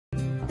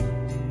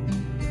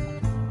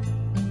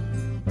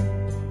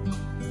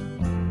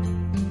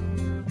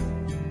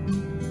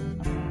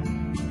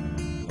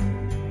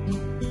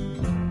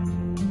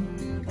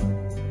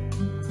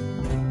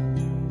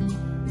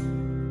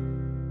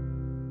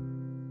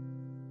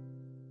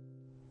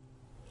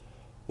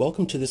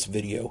Welcome to this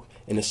video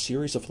in a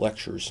series of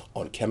lectures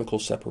on chemical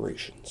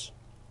separations.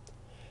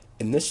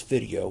 In this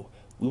video,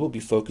 we will be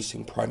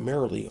focusing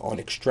primarily on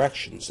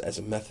extractions as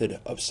a method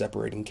of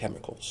separating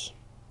chemicals.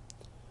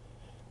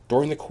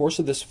 During the course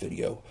of this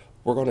video,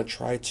 we're going to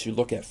try to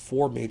look at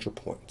four major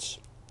points.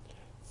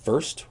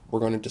 First,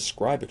 we're going to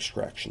describe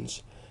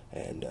extractions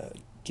and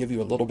give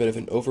you a little bit of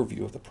an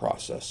overview of the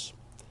process.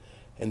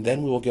 And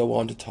then we will go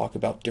on to talk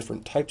about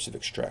different types of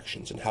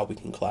extractions and how we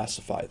can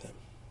classify them.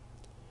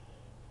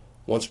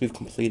 Once we've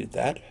completed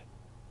that,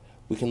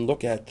 we can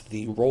look at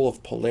the role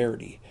of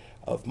polarity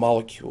of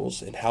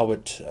molecules and how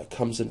it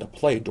comes into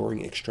play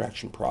during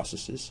extraction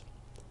processes.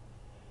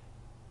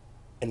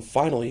 And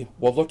finally,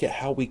 we'll look at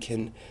how we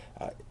can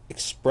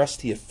express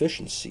the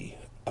efficiency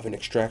of an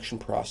extraction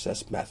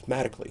process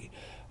mathematically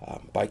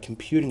by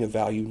computing a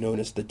value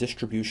known as the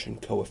distribution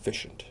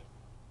coefficient.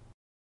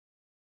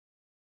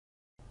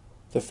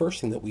 The first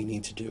thing that we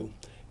need to do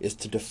is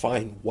to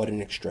define what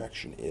an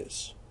extraction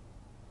is.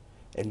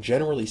 And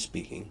generally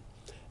speaking,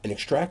 an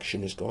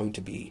extraction is going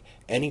to be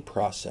any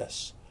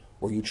process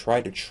where you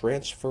try to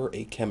transfer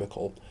a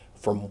chemical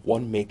from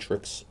one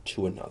matrix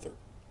to another.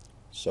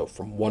 So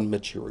from one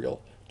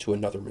material to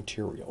another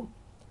material.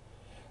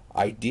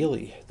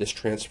 Ideally, this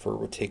transfer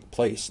would take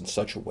place in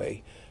such a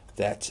way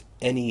that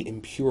any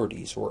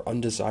impurities or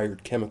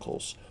undesired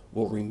chemicals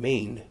will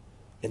remain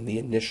in the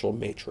initial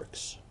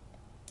matrix.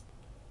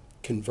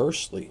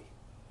 Conversely,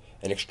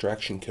 an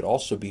extraction could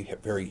also be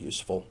very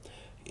useful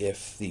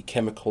if the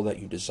chemical that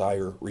you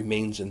desire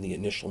remains in the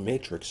initial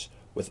matrix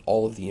with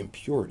all of the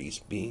impurities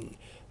being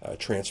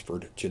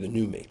transferred to the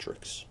new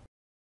matrix.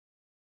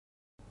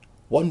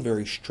 One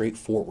very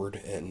straightforward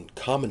and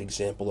common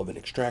example of an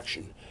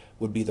extraction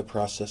would be the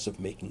process of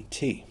making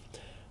tea.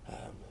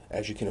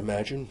 As you can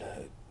imagine,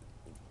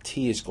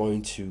 tea is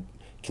going to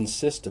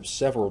consist of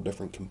several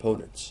different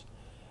components,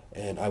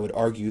 and I would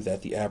argue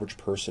that the average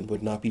person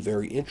would not be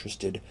very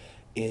interested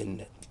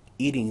in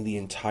eating the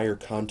entire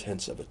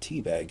contents of a tea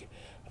bag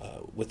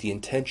with the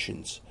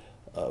intentions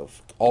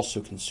of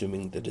also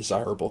consuming the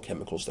desirable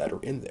chemicals that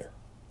are in there.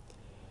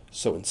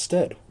 So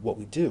instead, what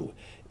we do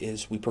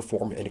is we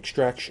perform an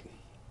extraction.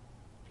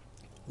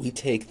 We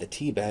take the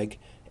tea bag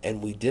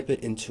and we dip it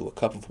into a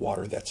cup of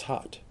water that's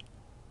hot.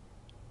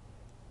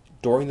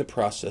 During the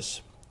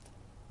process,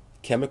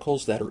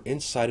 chemicals that are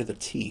inside of the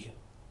tea,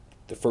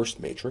 the first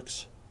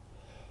matrix,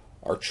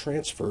 are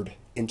transferred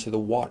into the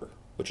water,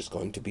 which is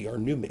going to be our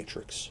new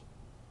matrix.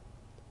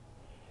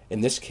 In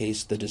this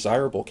case, the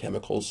desirable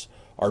chemicals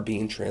are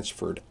being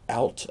transferred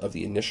out of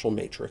the initial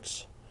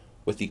matrix,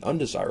 with the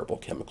undesirable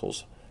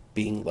chemicals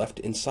being left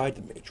inside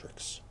the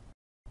matrix.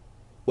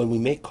 When we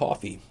make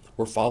coffee,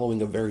 we're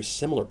following a very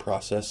similar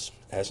process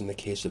as in the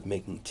case of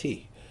making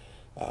tea,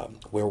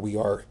 where we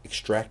are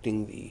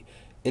extracting the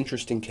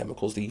interesting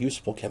chemicals, the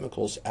useful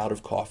chemicals out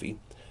of coffee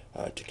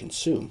to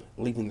consume,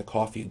 leaving the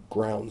coffee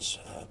grounds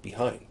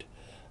behind.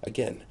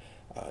 Again,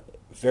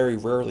 very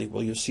rarely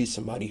will you see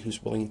somebody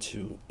who's willing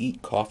to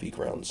eat coffee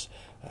grounds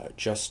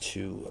just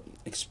to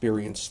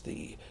experience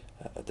the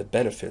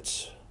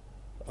benefits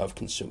of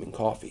consuming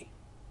coffee.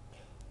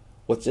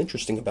 What's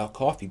interesting about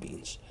coffee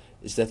beans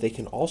is that they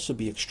can also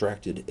be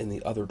extracted in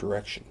the other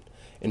direction.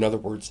 In other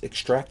words,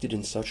 extracted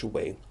in such a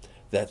way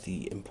that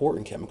the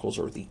important chemicals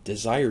or the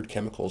desired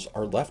chemicals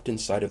are left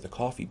inside of the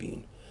coffee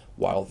bean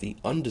while the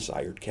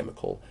undesired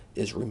chemical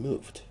is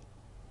removed.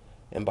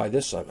 And by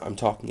this I'm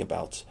talking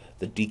about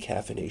the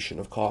decaffeination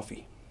of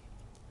coffee.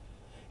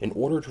 In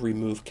order to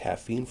remove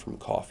caffeine from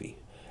coffee,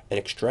 an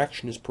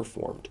extraction is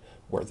performed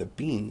where the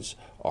beans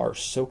are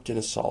soaked in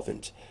a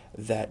solvent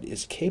that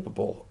is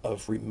capable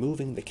of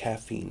removing the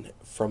caffeine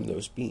from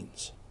those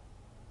beans.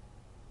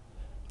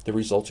 The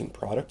resulting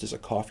product is a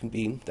coffee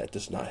bean that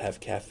does not have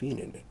caffeine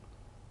in it.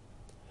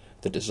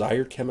 The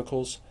desired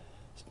chemicals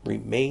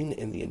remain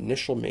in the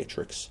initial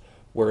matrix,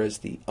 whereas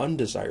the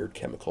undesired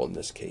chemical in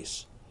this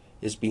case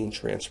is being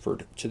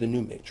transferred to the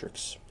new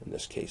matrix, in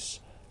this case,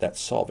 that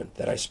solvent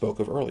that I spoke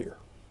of earlier.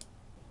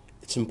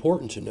 It's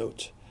important to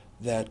note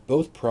that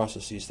both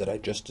processes that I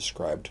just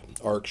described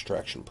are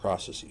extraction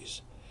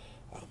processes.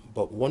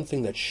 But one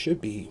thing that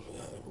should be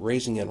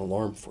raising an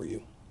alarm for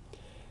you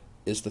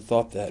is the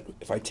thought that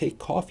if I take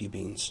coffee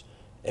beans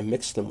and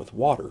mix them with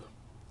water,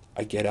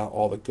 I get out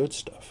all the good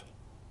stuff.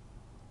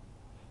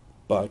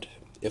 But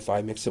if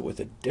I mix it with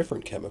a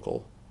different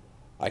chemical,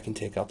 I can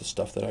take out the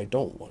stuff that I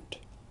don't want.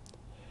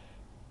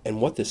 And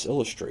what this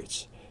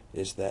illustrates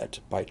is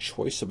that by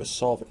choice of a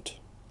solvent,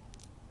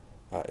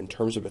 in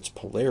terms of its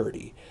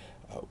polarity,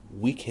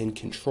 we can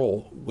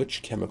control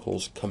which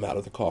chemicals come out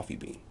of the coffee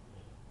bean.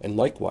 And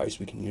likewise,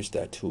 we can use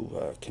that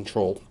to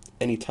control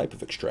any type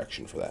of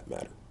extraction for that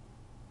matter.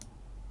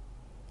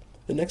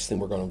 The next thing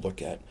we're going to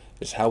look at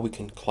is how we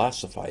can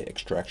classify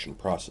extraction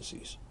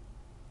processes.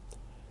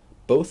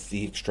 Both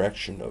the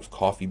extraction of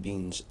coffee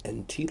beans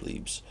and tea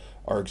leaves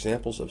are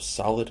examples of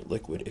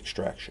solid-liquid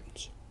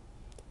extractions.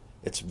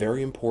 It's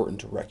very important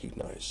to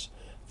recognize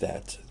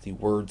that the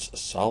words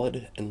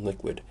solid and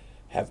liquid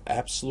have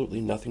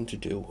absolutely nothing to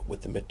do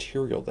with the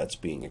material that's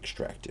being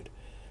extracted.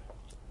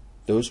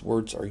 Those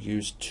words are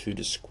used to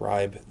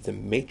describe the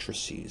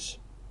matrices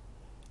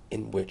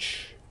in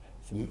which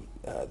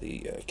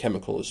the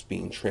chemical is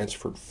being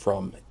transferred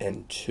from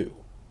and to.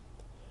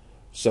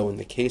 So in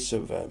the case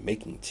of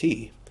making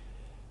tea,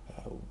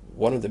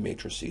 one of the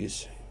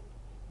matrices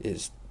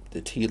is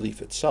the tea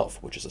leaf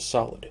itself, which is a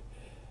solid.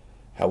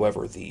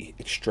 However, the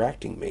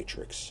extracting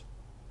matrix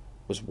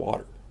was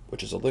water,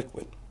 which is a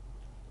liquid.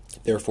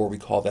 Therefore, we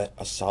call that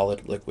a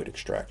solid-liquid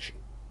extraction.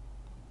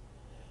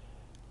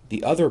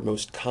 The other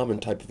most common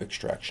type of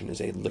extraction is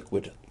a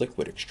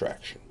liquid-liquid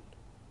extraction.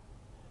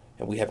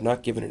 And we have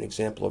not given an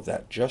example of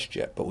that just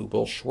yet, but we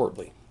will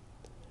shortly.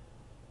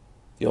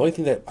 The only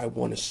thing that I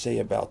want to say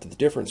about the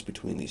difference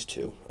between these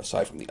two,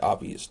 aside from the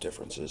obvious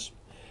differences,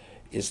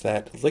 is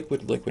that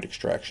liquid-liquid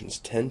extractions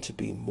tend to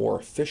be more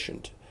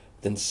efficient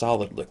than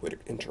solid-liquid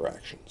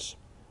interactions.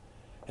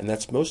 And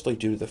that's mostly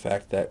due to the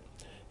fact that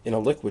in a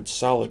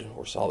liquid-solid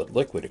or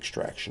solid-liquid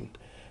extraction,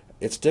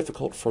 it's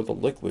difficult for the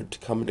liquid to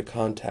come into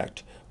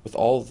contact with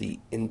all the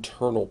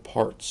internal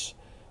parts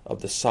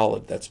of the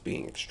solid that's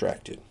being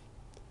extracted.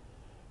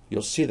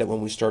 You'll see that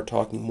when we start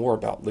talking more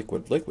about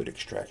liquid-liquid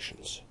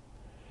extractions,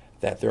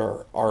 that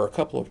there are a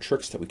couple of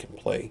tricks that we can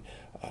play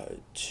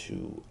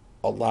to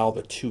allow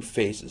the two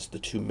phases, the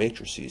two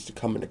matrices, to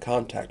come into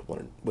contact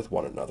with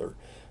one another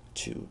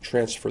to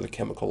transfer the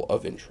chemical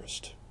of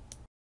interest.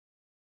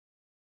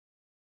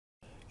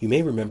 You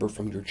may remember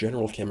from your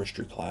general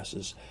chemistry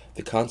classes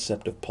the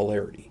concept of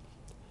polarity.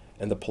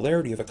 And the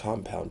polarity of a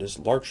compound is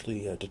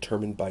largely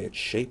determined by its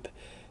shape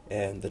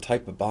and the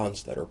type of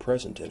bonds that are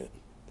present in it.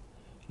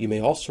 You may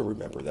also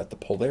remember that the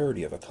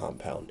polarity of a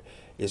compound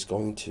is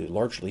going to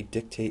largely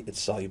dictate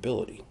its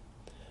solubility.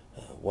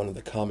 One of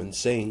the common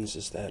sayings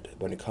is that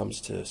when it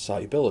comes to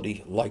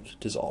solubility, like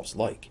dissolves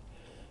like.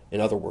 In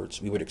other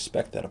words, we would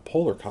expect that a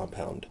polar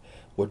compound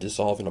would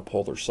dissolve in a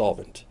polar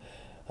solvent.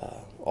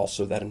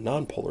 Also that a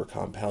nonpolar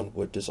compound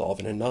would dissolve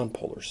in a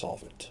nonpolar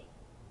solvent.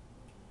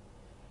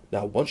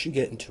 Now, once you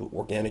get into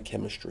organic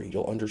chemistry,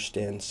 you'll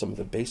understand some of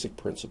the basic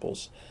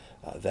principles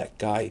that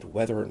guide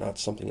whether or not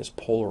something is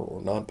polar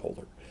or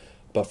nonpolar.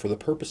 But for the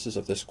purposes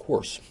of this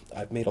course,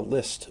 I've made a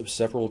list of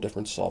several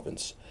different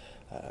solvents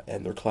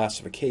and their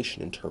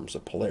classification in terms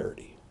of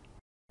polarity.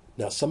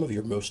 Now, some of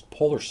your most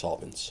polar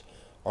solvents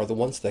are the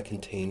ones that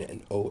contain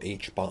an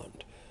OH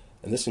bond.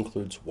 And this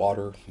includes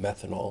water,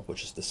 methanol,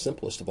 which is the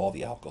simplest of all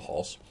the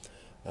alcohols,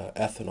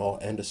 ethanol,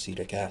 and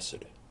acetic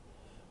acid.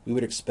 We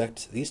would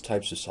expect these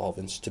types of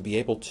solvents to be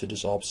able to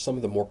dissolve some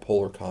of the more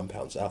polar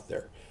compounds out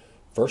there.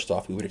 First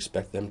off, we would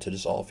expect them to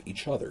dissolve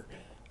each other,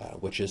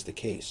 which is the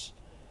case.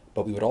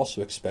 But we would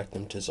also expect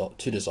them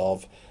to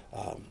dissolve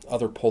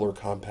other polar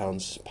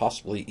compounds,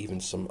 possibly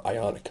even some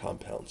ionic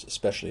compounds,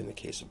 especially in the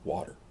case of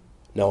water.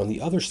 Now, on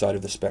the other side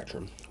of the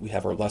spectrum, we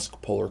have our less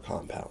polar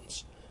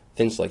compounds,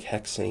 things like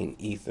hexane,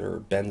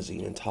 ether,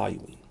 benzene, and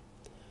toluene.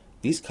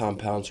 These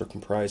compounds are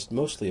comprised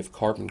mostly of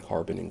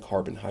carbon-carbon and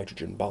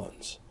carbon-hydrogen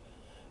bonds,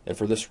 and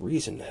for this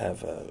reason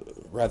have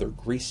rather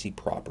greasy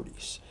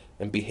properties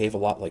and behave a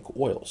lot like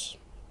oils.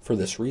 For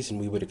this reason,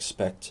 we would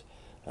expect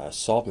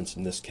solvents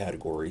in this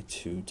category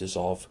to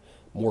dissolve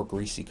more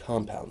greasy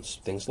compounds,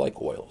 things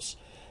like oils,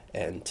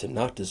 and to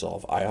not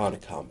dissolve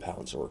ionic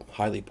compounds or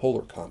highly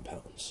polar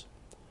compounds.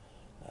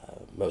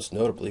 Most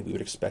notably, we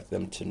would expect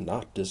them to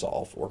not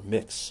dissolve or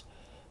mix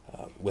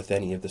with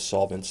any of the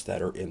solvents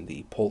that are in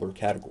the polar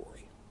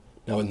category.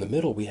 Now, in the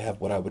middle, we have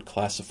what I would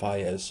classify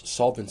as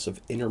solvents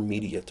of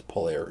intermediate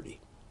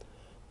polarity.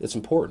 It's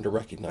important to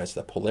recognize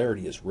that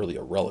polarity is really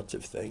a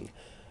relative thing,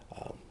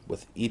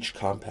 with each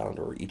compound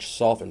or each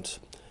solvent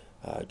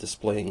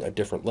displaying a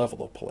different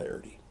level of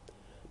polarity.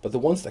 But the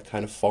ones that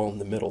kind of fall in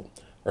the middle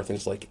are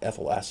things like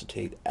ethyl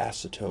acetate,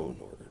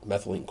 acetone, or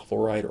methylene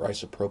chloride, or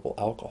isopropyl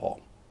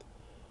alcohol.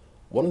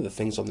 One of the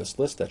things on this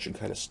list that should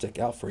kind of stick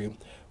out for you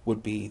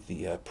would be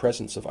the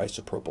presence of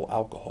isopropyl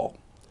alcohol,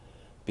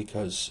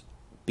 because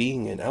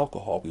being an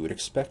alcohol, we would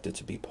expect it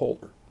to be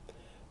polar.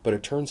 But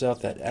it turns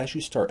out that as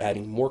you start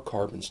adding more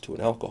carbons to an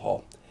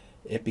alcohol,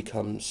 it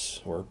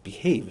becomes or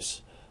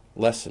behaves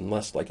less and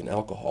less like an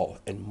alcohol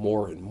and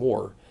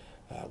more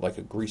like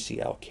a greasy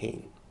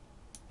alkane.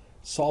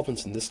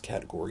 Solvents in this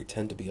category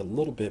tend to be a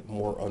little bit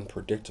more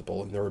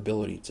unpredictable in their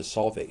ability to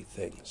solvate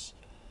things.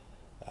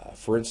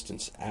 For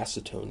instance,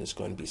 acetone is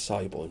going to be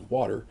soluble in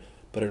water,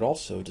 but it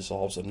also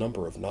dissolves a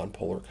number of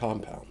nonpolar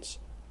compounds.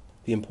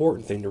 The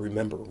important thing to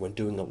remember when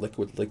doing a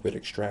liquid-liquid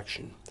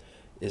extraction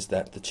is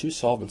that the two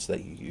solvents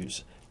that you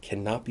use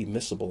cannot be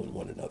miscible in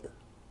one another.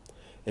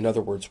 In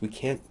other words, we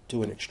can't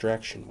do an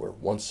extraction where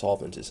one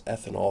solvent is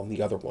ethanol and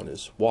the other one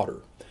is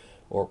water,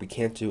 or we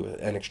can't do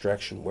an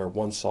extraction where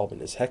one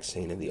solvent is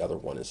hexane and the other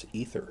one is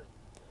ether.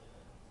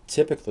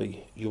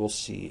 Typically, you will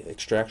see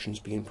extractions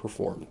being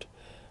performed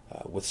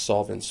with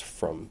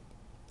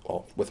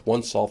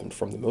one solvent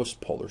from the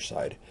most polar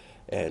side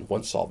and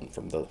one solvent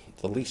from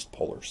the least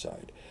polar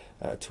side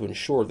to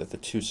ensure that the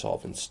two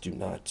solvents do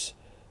not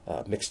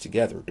mix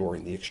together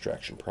during the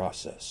extraction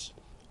process.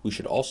 We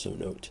should also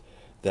note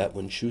that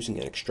when choosing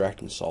an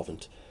extracting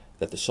solvent,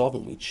 that the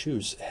solvent we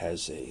choose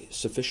has a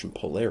sufficient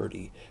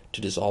polarity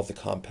to dissolve the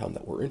compound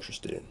that we're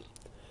interested in.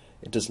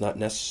 It does not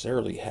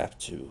necessarily have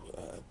to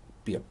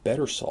be a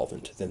better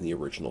solvent than the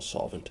original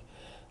solvent,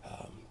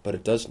 but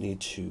it does need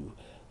to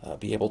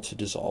be able to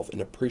dissolve an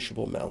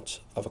appreciable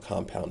amount of a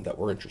compound that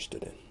we're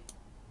interested in.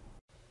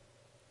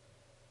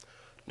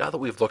 Now that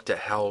we've looked at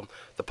how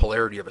the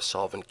polarity of a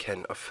solvent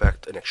can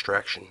affect an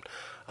extraction,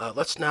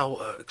 let's now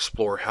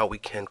explore how we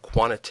can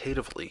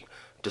quantitatively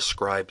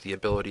describe the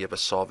ability of a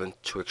solvent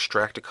to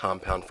extract a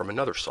compound from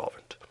another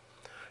solvent.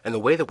 And the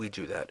way that we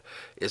do that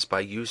is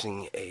by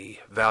using a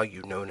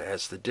value known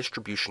as the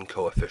distribution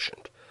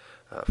coefficient.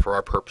 For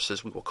our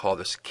purposes, we will call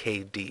this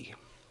Kd.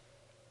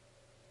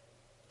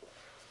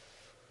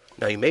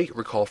 Now, you may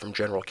recall from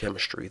general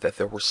chemistry that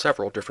there were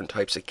several different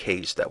types of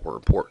Ks that were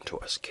important to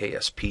us: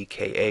 Ksp,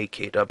 Ka,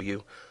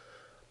 Kw.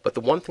 But the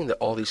one thing that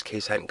all these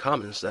Ks had in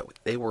common is that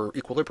they were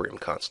equilibrium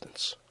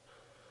constants.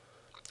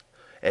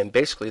 And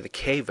basically, the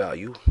K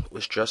value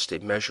was just a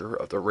measure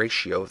of the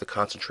ratio of the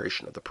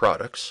concentration of the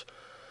products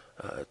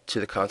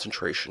to the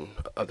concentration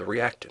of the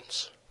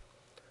reactants,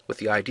 with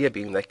the idea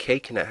being that K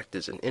can act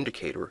as an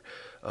indicator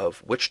of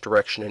which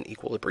direction an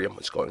equilibrium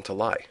was going to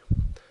lie.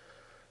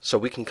 So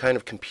we can kind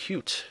of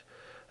compute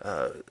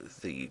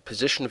the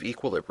position of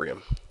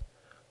equilibrium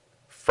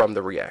from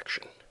the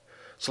reaction.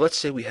 So let's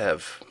say we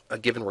have a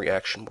given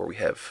reaction where we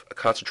have a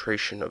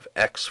concentration of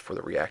X for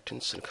the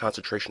reactants and a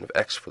concentration of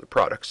X for the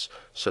products,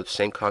 so the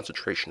same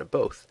concentration of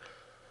both.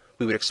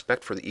 We would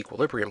expect for the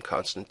equilibrium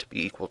constant to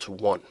be equal to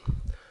 1.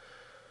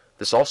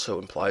 This also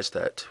implies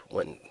that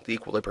when the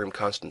equilibrium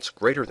constant is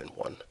greater than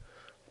 1,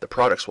 the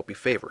products will be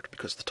favored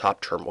because the top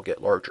term will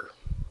get larger.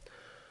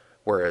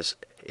 Whereas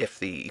if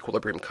the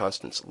equilibrium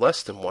constant is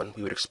less than 1,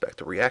 we would expect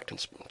the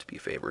reactants to be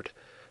favored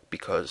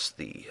because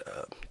the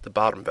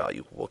bottom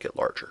value will get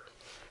larger.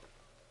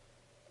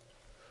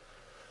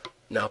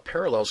 Now,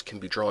 parallels can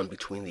be drawn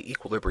between the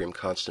equilibrium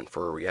constant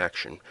for a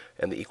reaction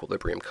and the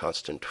equilibrium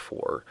constant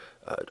for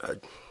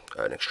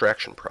an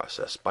extraction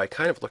process by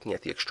kind of looking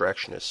at the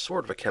extraction as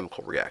sort of a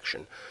chemical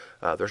reaction.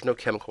 There's no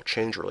chemical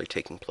change really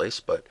taking place,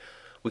 but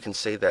we can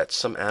say that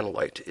some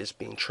analyte is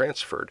being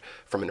transferred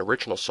from an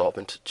original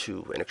solvent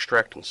to an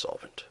extracting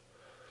solvent.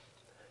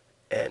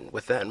 And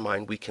with that in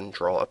mind, we can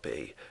draw up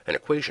an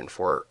equation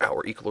for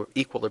our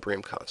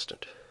equilibrium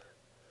constant.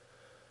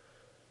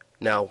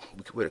 Now,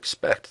 we would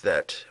expect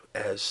that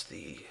as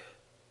the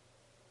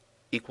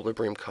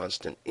equilibrium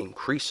constant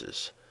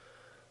increases,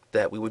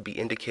 that we would be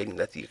indicating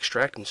that the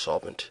extracting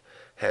solvent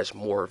has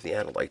more of the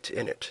analyte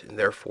in it, and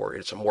therefore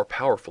it's a more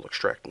powerful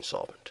extracting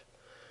solvent.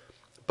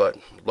 But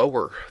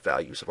lower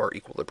values of our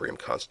equilibrium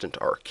constant,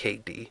 our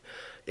Kd,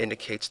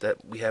 indicates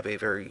that we have a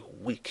very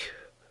weak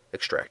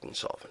extracting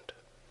solvent.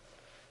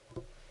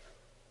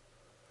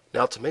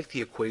 Now, to make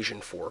the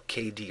equation for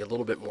Kd a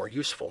little bit more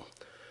useful,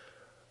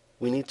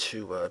 we need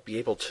to be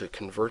able to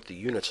convert the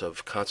units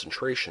of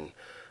concentration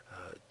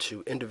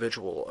to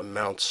individual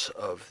amounts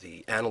of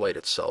the analyte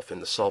itself in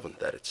the solvent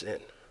that it's in.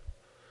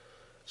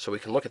 So we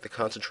can look at the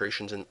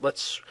concentrations and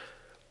let's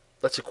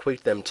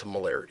equate them to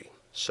molarity.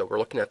 So we're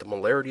looking at the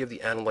molarity of the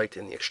analyte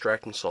in the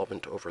extracting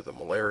solvent over the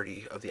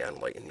molarity of the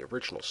analyte in the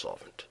original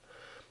solvent.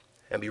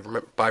 And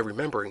by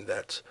remembering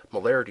that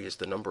molarity is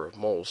the number of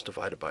moles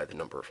divided by the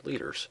number of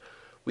liters,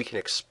 we can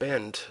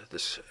expand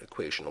this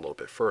equation a little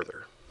bit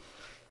further.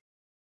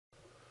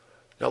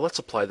 Now let's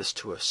apply this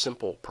to a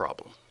simple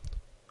problem.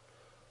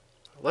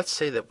 Let's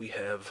say that we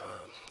have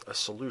a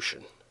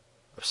solution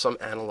of some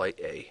analyte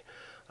A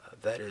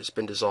that has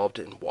been dissolved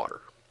in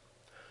water.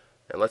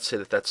 And let's say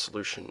that that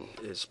solution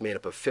is made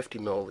up of 50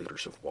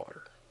 milliliters of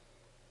water.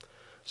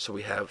 So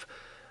we have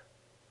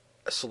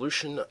a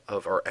solution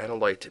of our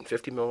analyte in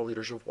 50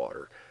 milliliters of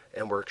water,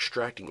 and we're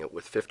extracting it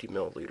with 50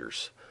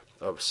 milliliters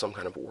of some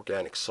kind of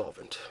organic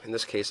solvent. In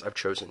this case, I've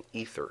chosen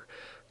ether.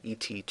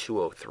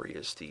 ET203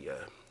 is the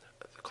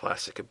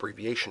classic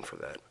abbreviation for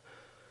that.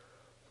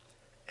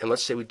 And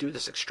let's say we do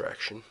this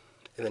extraction,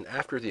 and then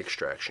after the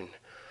extraction,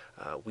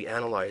 we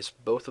analyze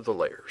both of the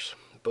layers,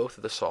 both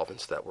of the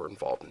solvents that were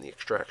involved in the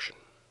extraction.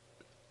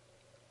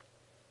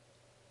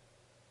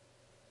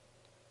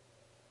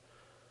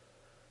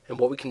 And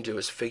what we can do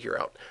is figure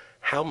out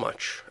how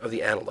much of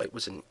the analyte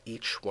was in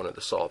each one of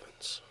the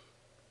solvents.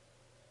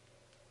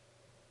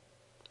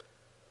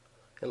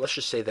 And let's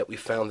just say that we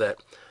found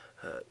that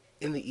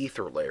in the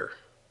ether layer,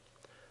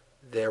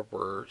 there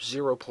were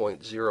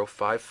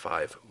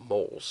 0.055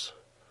 moles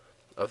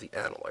of the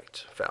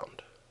analyte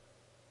found.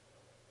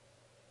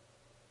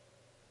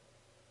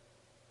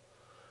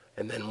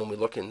 And then when we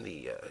look in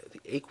the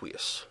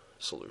aqueous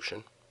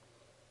solution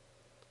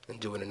and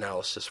do an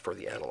analysis for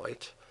the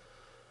analyte,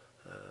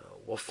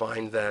 we'll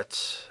find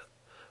that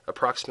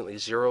approximately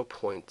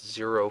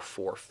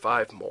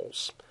 0.045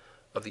 moles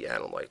of the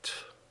analyte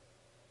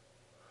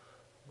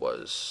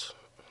was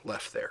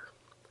left there.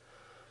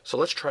 So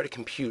let's try to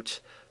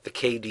compute the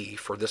Kd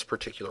for this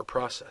particular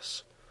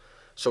process.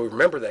 So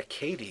remember that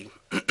Kd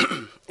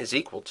is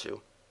equal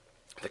to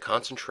the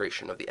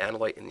concentration of the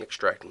analyte in the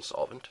extracting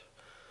solvent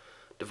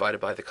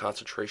divided by the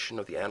concentration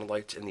of the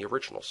analyte in the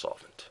original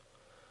solvent.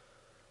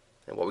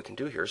 And what we can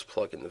do here is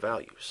plug in the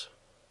values.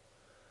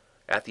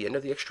 At the end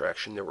of the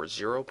extraction, there were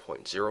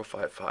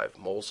 0.055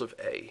 moles of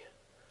A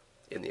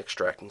in the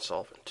extracting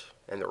solvent,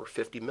 and there were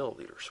 50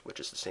 milliliters, which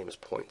is the same as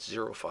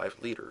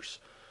 0.05 liters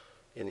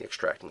in the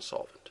extracting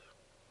solvent.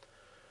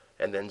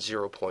 And then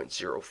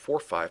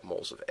 0.045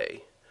 moles of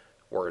A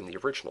were in the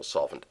original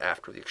solvent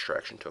after the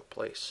extraction took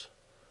place,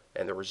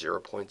 and there were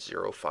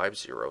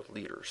 0.050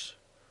 liters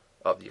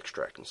of the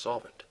extracting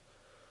solvent.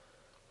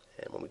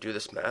 And when we do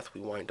this math,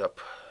 we wind up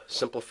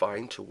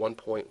simplifying to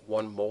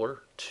 1.1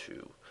 molar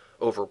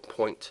over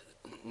 0.9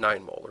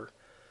 molar.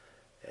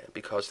 And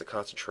because the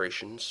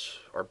concentrations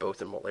are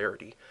both in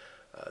molarity,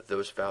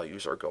 those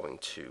values are going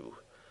to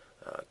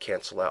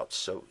cancel out.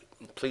 So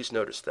please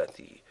notice that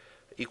the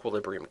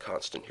equilibrium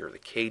constant here, the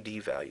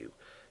Kd value,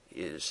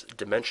 is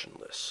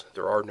dimensionless.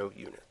 There are no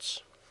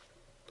units.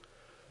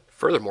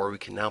 Furthermore, we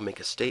can now make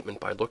a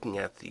statement by looking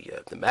at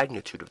the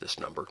magnitude of this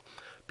number.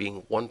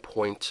 Being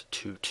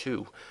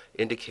 1.22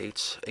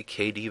 indicates a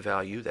Kd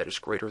value that is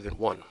greater than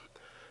 1,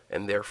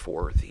 and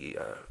therefore the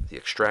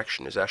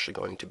extraction is actually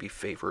going to be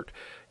favored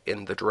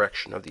in the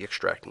direction of the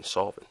extracting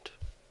solvent.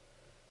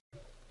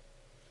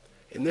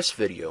 In this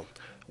video,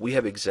 we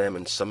have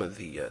examined some of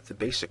the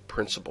basic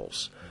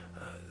principles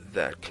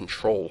that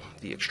control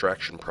the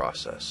extraction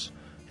process,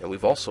 and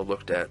we've also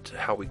looked at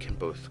how we can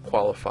both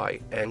qualify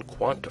and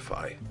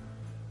quantify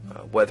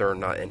whether or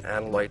not an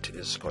analyte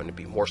is going to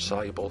be more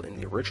soluble in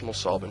the original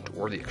solvent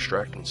or the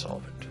extracting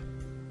solvent.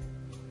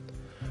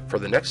 For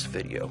the next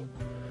video,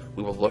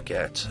 we will look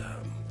at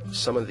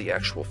some of the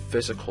actual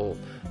physical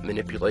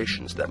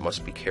manipulations that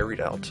must be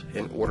carried out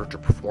in order to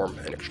perform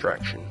an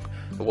extraction.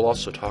 And we'll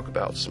also talk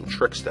about some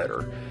tricks that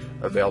are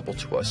available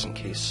to us in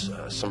case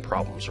some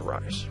problems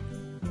arise.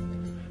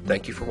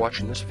 Thank you for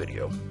watching this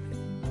video,